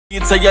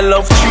It's a you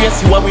love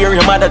Tracy, you wear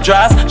your mother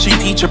dress. She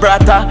teach your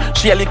brother,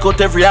 she a lick out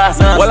every ass.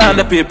 While on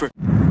the paper.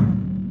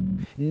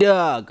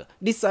 Dog,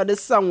 this are the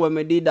song where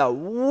me did that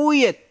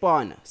wait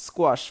pon.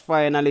 Squash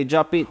finally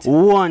drop it.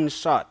 One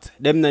shot.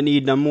 Them no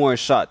need no more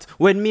shot.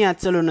 When me a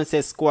tell you no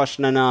say Squash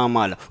no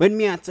normal. When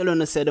me a tell you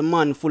no say the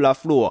man full of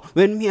flow.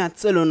 When me a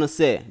tell you no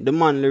say the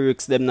man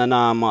lyrics them no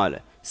normal.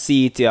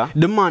 See it ya?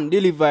 The man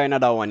deliver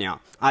another one ya.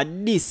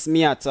 And this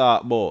me a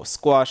talk about.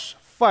 Squash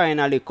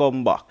finally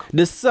come back.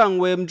 The song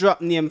where him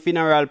drop name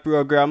funeral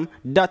program,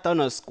 that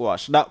on a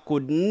Squash. That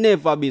could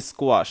never be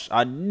Squash.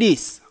 And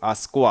this a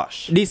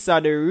Squash. This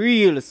are the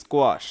real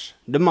Squash.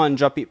 The man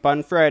drop it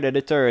on Friday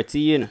the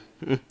 13th.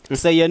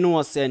 So you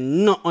know say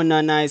nothing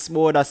a nice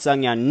about that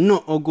song ya.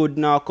 Nothing good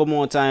now come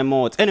out time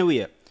out.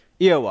 Anyway,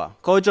 here we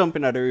go jump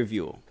into the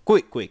review.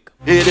 Quick.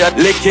 Idiot,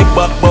 lick it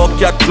back,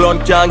 cat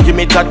clown can't give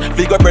me chat.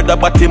 Figure brother,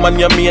 but him and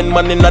your main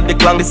man in the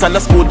clan. This and a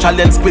school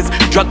challenge quiz.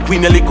 Drag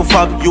queen a little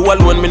fag. You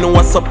alone me know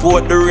what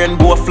support the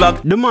rainbow flag.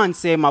 The man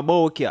say my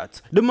bow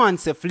cat. The man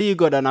say flea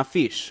good than a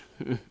fish.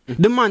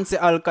 The man say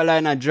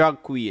Alkaline a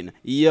drag queen.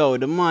 Yo,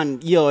 the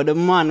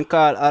man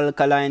call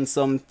Alkaline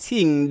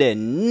something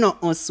then.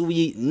 Nothing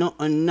sweet,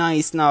 nothing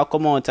nice now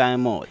come out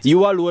time out.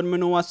 You alone me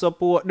know what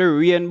support the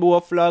rainbow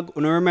flag.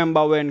 You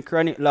remember when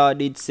Chronic Law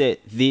did say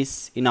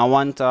this in a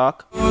one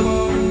talk?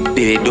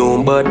 They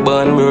don't bad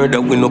ban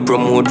murder, we no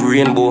promote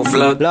rainbow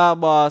flag. Law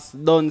boss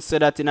don't say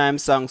that in him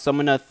song, so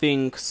I don't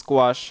think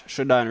Squash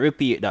shouldn't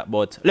repeat that,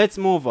 but let's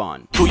move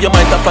on. Through your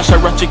mind a flash a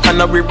ratchet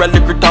and a real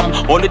lyric.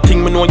 Only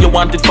thing me know you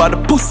wanted for the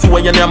pussy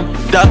where you name.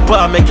 That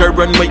bar make her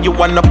run where you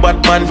want a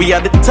bad man. We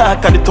are the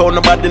talk of the town,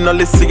 nobody no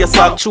listen your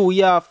song. True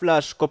ya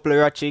flash couple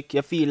ratchet,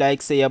 you feel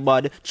like say you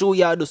bad. True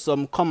ya do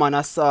some common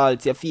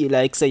assault, you feel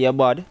like say you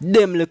bad.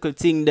 Them little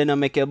thing they no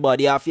make your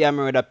body. Half you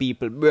murder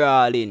people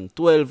brawling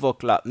 12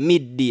 o'clock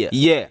midday.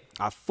 Yeah,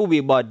 a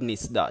fully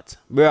badness that.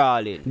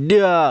 Brawling.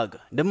 Dog,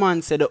 the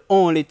man said the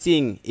only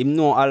thing him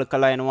know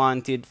Alkaline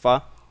wanted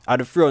for at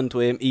the front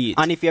where him eat.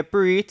 And if you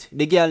pre it,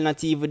 the girl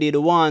not even did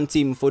want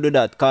him for do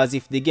that. Cause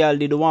if the girl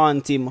did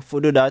want him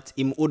for do that,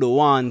 him would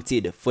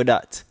wanted for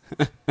that.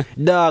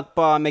 Dog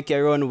pa make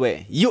you run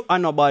away. You are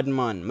no bad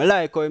man. Me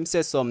like how him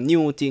say some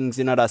new things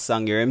in other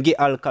song here. Him give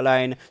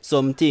Alkaline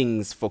some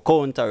things for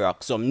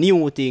counteract. Some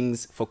new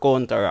things for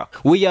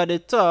counteract. We are the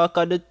talk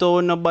of the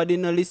town. Nobody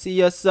no listen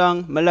your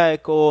song. Me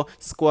like how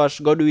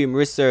Squash go do him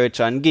research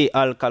and give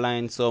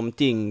Alkaline some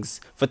things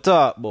for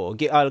talk about.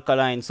 Give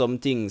Alkaline some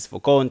things for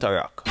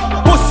counteract.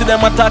 Pussy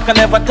them attack and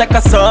never take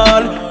a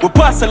soul. We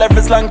pass a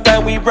every long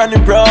time we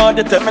running broad.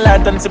 They tell me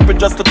like and simple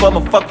just to come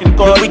a fucking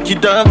call.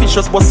 Wicked and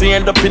vicious pussy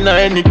end up in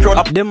any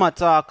crowd. Them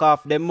attack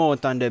off them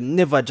mouth and them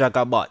never jag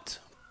a bat.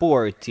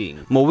 Poor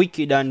thing. More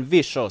wicked and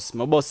vicious.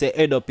 My boss say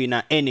head up in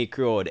any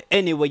crowd.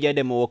 Anywhere you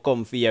them will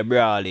come for your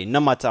brawling. No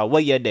matter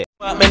where you there.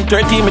 Apartment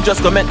 13, me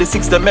just go make the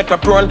 6 to make a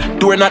prawn.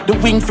 Doing at the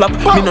wing flap.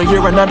 Me no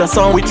hear another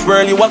song. Which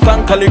world you walk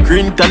on call it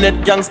green.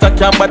 Internet gangster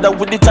can't bother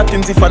with the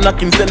chattings. If I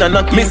knockings then I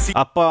knock missy.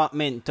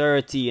 Apartment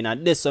 13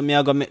 and this so me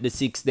I go make the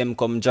 6 them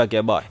come jag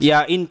your back.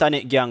 Yeah,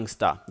 internet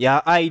gangster.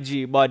 Yeah,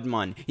 IG bad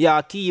man.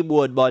 Yeah,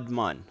 keyboard bad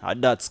man.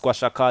 And that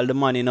Squash I call the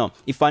money now.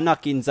 If I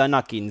knockings are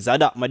knockings, I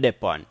that my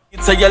depon.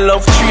 It's a you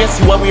love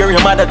Tracy, you wear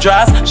your mother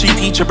dress. She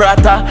teach your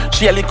brother,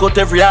 she a lick out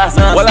every ass.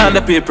 While on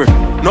the paper,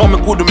 now me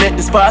could make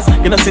this pass.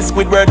 You know see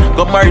Squidward,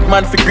 got married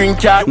man for green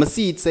card. My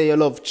seed say you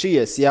love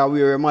Tracy, yeah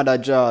wear your mother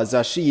jaws.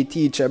 She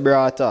teach your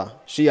brother,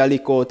 she a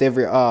lick out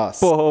every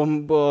ass.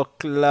 Bumbo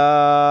clot.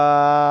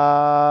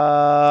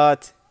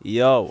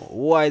 Yo,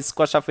 why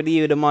Squash for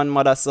the the man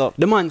mother so?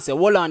 The man say,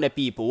 hold on the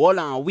people, hold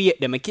on, wait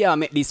them, I can't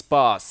make this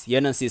pass. You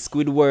know see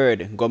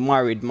Squidward, got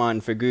married man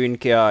for green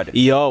card.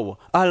 Yo,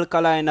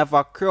 Alkaline have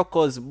a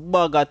crocus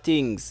bag of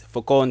things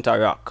for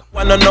counteract.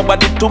 Wanna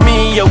nobody to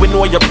me, you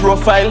know your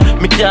profile.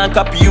 Me can't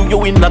copy you,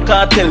 you in a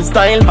cartel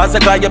style. As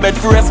a guy you bed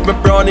first, me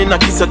brown in a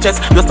kiss your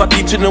chest. Just start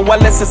teaching you what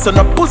lessons on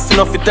a pussy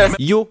enough it test.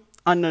 You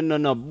and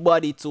no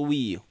body to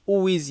we.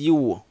 Who is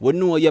you? We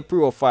know your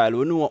profile,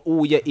 we know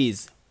who you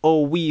is.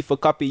 Or we for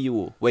copy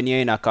you when you're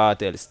in a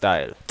cartel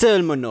style.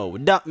 Tell me now,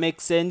 that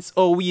makes sense?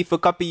 Or we for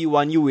copy you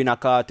and you in a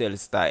cartel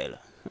style?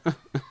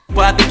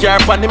 But the car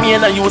on the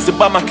main and use the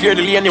bomber clear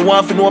the lane. You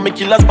want to know me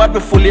killers but we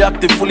fully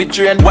active, fully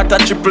trained. What a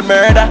triple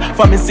murder,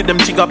 for me see them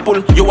jigger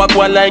pull. You walk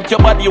one like your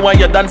body, you want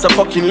your dance a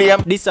fucking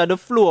lame. This are the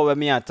flow where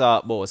me a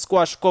talk about.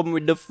 Squash come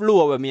with the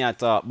flow where me a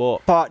talk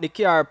about. Park the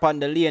car on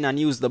the lane and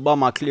use the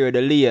bomber clear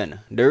the lane.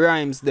 The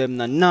rhymes them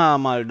na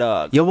normal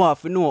dog. You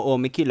want to know how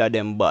me killer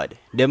them bad.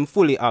 Them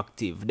fully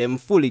active, them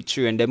fully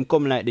trained, them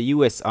come like the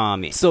US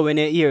Army. So when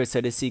you hear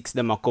say the 6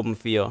 them a come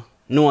for you,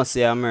 no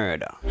say a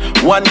murder.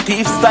 One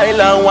thief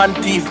style and one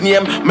thief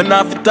name. Me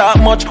not fi talk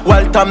much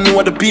while Tom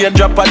know the pain.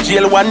 Drop a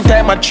jail one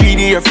time a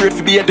 3D afraid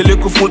fi be. The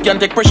little fool can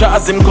take pressure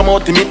as him come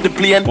out to meet the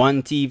plane.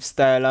 One thief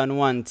style and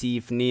one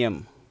thief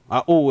name.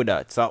 Who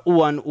that? So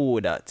who and who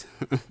that?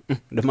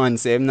 The man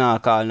say him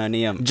not call no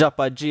name. Drop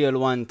a jail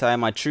one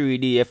time a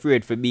 3D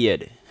afraid fi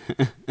be.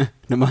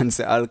 The man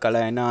say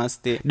Alkaline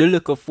nasty. The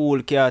little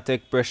fool can't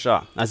take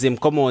pressure. As him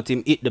come out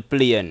him hit the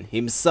plane.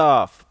 Him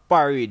soft.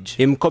 porridge.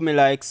 Him coming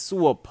like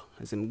soap.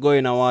 As him go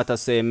in the water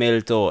so he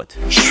melt out.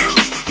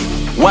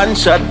 One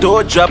shot,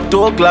 two drop,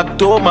 two Glock,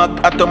 two Mac,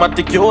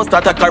 automatic yo,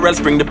 start a Carol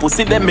spring the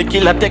pussy, then me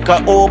kill a take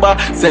a over.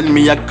 Send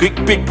me a quick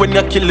pic when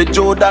you kill the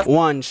Joda.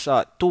 One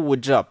shot, two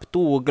drop,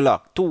 two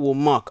Glock, two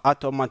Mac,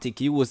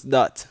 automatic use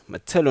that. Me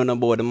tell you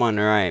about the man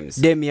rhymes.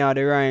 Them are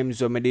the rhymes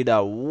where me did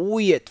a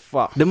wait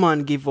for. The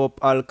man give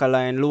up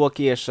Alkaline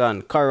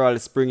location, Carol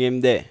spring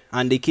him there,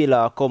 and the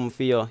killer come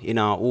for you in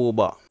a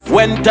Obeah.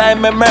 When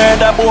time me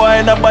murder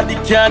boy, nobody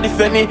can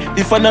defend me.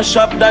 If I no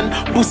shop done,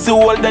 pussy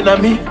hole than a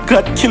me.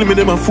 God kill me,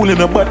 them a fool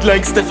in a butt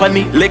like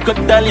Stephanie. Like a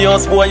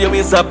Dalios boy, you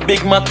is a big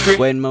macri.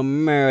 When me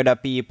murder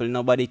people,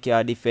 nobody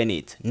can defend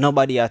it.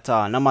 Nobody at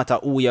all, no matter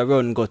who you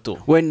run go to.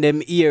 When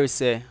them ears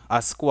say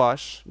a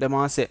squash, them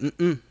a say,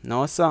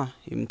 no sir,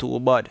 him too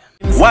bad.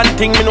 One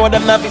thing me know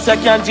them novice, I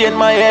can't drain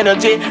my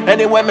energy.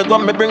 Anywhere me go,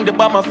 me bring the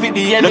bomb feed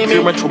the enemy.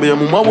 No care trouble your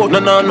mama walk,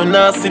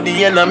 no see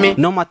the enemy.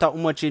 No matter how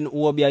much in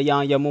Obeah you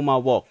and your mama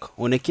walk,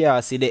 you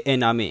can't see the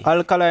enemy.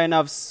 Alkaline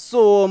have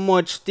so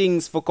much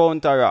things for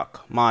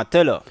counteract. Ma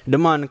tell her, the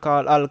man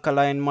called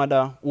Alkaline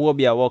mother,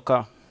 Obeah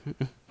walker.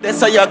 That's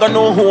how you gonna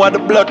know who are the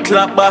blood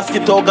clot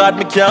basket. Oh God,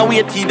 me can't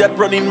wait till that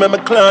running me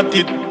clant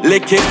it.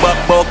 Lick it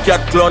back, buck,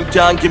 cat clown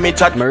can't give me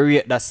chat. Me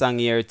rate that song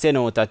here 10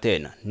 out of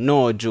 10.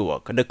 No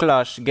joke. The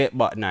Clash get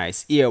back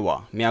nice. Here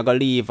what? Me I go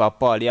leave a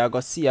poll. You go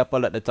see a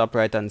poll at the top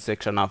right hand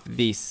section of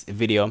this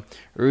video.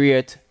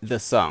 Rate the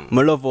song.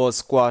 Me love how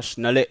Squash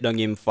no let down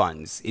him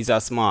fans. He's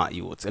a smart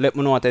youth. Let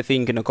me know what I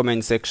think in the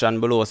comment section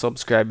below.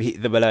 Subscribe,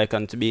 hit the bell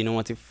icon to be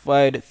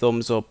notified.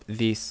 Thumbs up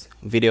this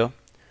video.